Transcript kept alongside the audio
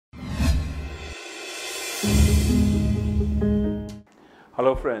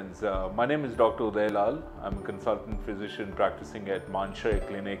Hello friends, my name is Dr. Udai Lal. I'm a consultant physician practicing at Manshay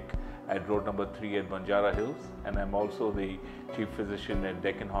Clinic at road number 3 at Banjara Hills, and I'm also the chief physician at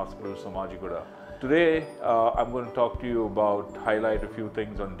Deccan Hospital, Somajiguda. Today I'm going to talk to you about highlight a few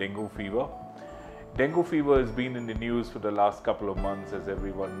things on dengue fever. Dengue fever has been in the news for the last couple of months, as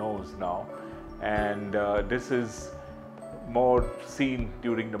everyone knows now, and this is more seen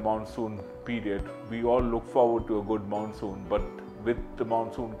during the monsoon period. We all look forward to a good monsoon, but with the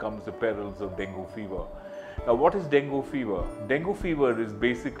monsoon comes the perils of dengue fever. Now, what is dengue fever? Dengue fever is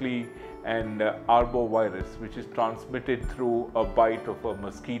basically an arbovirus which is transmitted through a bite of a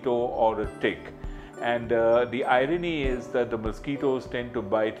mosquito or a tick. And the irony is that the mosquitoes tend to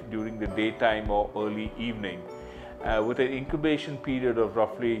bite during the daytime or early evening with an incubation period of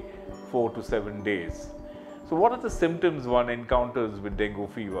roughly 4 to 7 days. So what are the symptoms one encounters with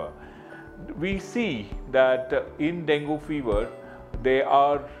dengue fever? We see that in dengue fever, there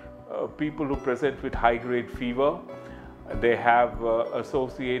are people who present with high-grade fever. They have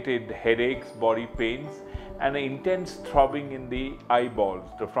associated headaches, body pains, and an intense throbbing in the eyeballs,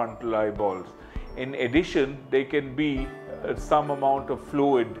 the frontal eyeballs. In addition, there can be some amount of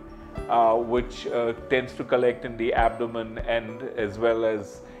fluid which tends to collect in the abdomen and as well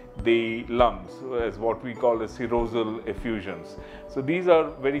as the lungs, as what we call as serosal effusions. So these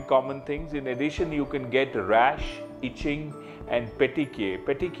are very common things. In addition, you can get rash, itching, and petechiae.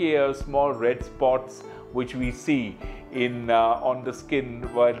 Petechiae are small red spots which we see on the skin.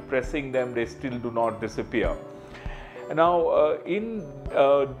 While pressing them, they still do not disappear. Now, in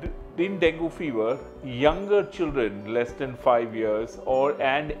dengue fever, younger children less than 5 years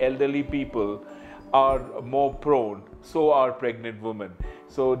and elderly people are more prone. So are pregnant women.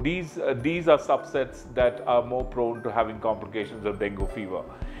 So these are subsets that are more prone to having complications of dengue fever.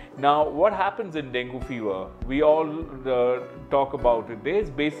 Now, what happens in dengue fever? We all talk about it. There is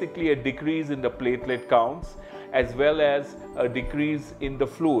basically a decrease in the platelet counts as well as a decrease in the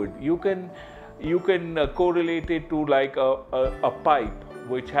fluid. You can correlate it to like a pipe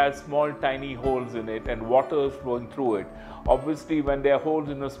which has small tiny holes in it and water is flowing through it. Obviously, when there are holes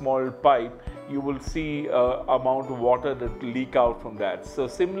in a small pipe, you will see amount of water that leak out from that. So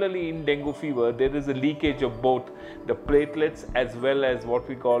similarly, in dengue fever, there is a leakage of both the platelets as well as what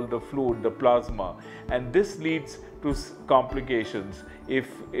we call the fluid, the plasma, and this leads to complications if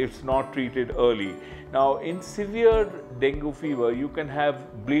it's not treated early. Now, in severe dengue fever, you can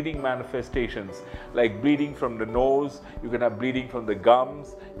have bleeding manifestations like bleeding from the nose, you can have bleeding from the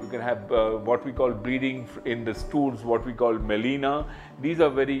gums, you can have what we call bleeding in the stools, what we call melena. These are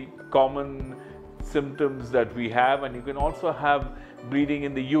very common symptoms that we have, and you can also have bleeding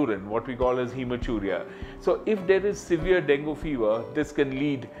in the urine, what we call as hematuria. So if there is severe dengue fever, this can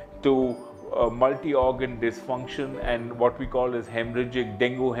lead to multi-organ dysfunction and what we call as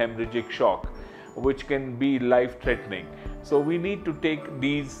dengue hemorrhagic shock, which can be life-threatening. So we need to take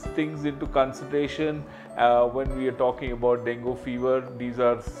these things into consideration when we are talking about dengue fever. These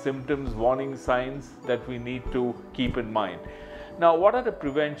are symptoms, warning signs that we need to keep in mind. Now, what are the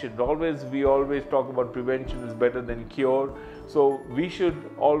preventions? We always talk about prevention is better than cure. So we should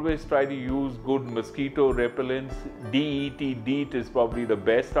always try to use good mosquito repellents. DEET is probably the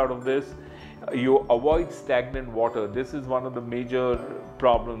best out of this. You avoid stagnant water. This is one of the major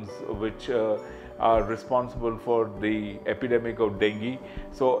problems which are responsible for the epidemic of dengue.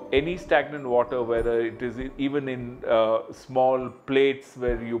 So any stagnant water, whether it is even in small plates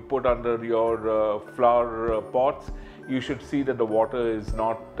where you put under your flower pots, you should see that the water is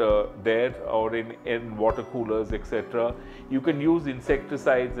not there, or in water coolers, etc. You can use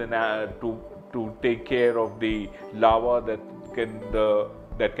insecticides and to take care of the larvae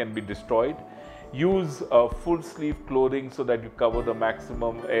that can be destroyed. Use full sleeve clothing so that you cover the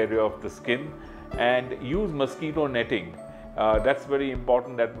maximum area of the skin, and use mosquito netting. That's very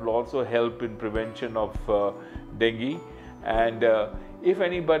important. That will also help in prevention of dengue. And if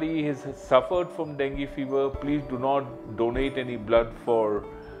anybody has suffered from dengue fever, please do not donate any blood for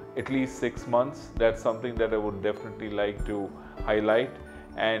at least 6 months. That's something that I would definitely like to highlight.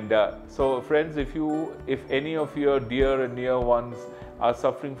 And so friends, if any of your dear and near ones are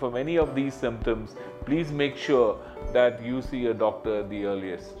suffering from any of these symptoms, please make sure that you see a doctor at the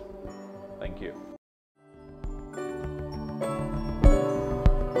earliest. Thank you.